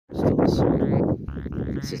crystals.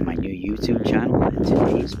 This is my new YouTube channel, and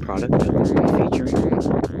today's product that we're going to be featuring is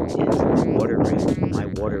water ring, my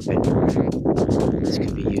water bender ring. This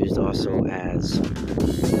can be used also as a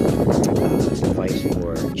device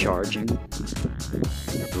for charging,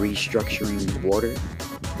 restructuring water,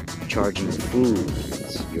 charging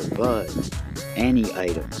foods, your bud, any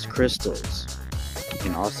items, crystals. It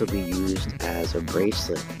can also be used as a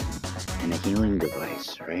bracelet and a healing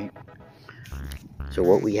device, right? So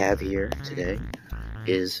what we have here today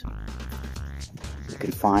is you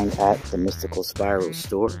can find at the Mystical Spiral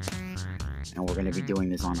store, and we're going to be doing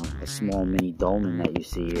this on a small mini dolmen that you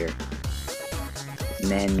see here,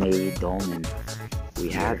 man-made dolmen. We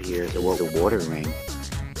have here the water ring,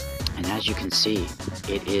 and as you can see,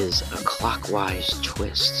 it is a clockwise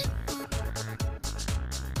twist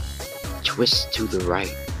to the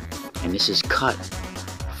right, and this is cut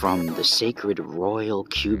from the sacred royal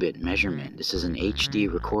Cubit measurement. This is an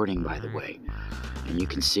HD recording, by the way, and you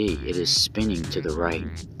can see it is spinning to the right.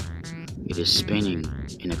 It is spinning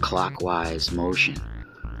in a clockwise motion.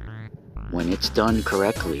 When it's done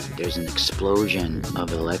correctly, there's an explosion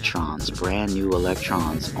of electrons, brand new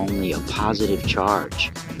electrons. Only a positive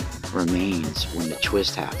charge remains when the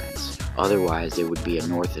twist happens. Otherwise, there would be a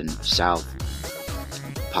north and south,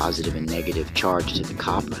 positive and negative charge to the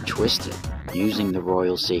copper twisted. Using the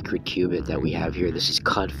royal sacred Cubit that we have here, this is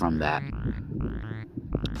cut from that.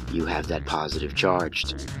 You have that positive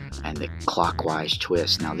charged and the clockwise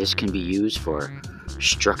twist. Now this can be used for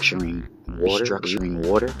structuring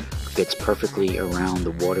water. Fits perfectly around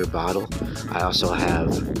the water bottle. I also have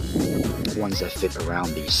ones that fit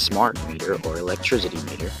around the smart meter or electricity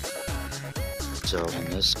meter. So, and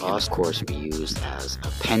this can of course be used as a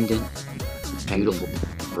pendant, beautiful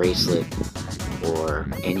bracelet, or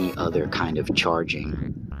any other kind of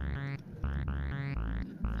charging.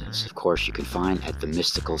 This, of course, you can find at the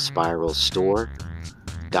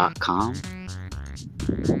mysticalspiralstore.com.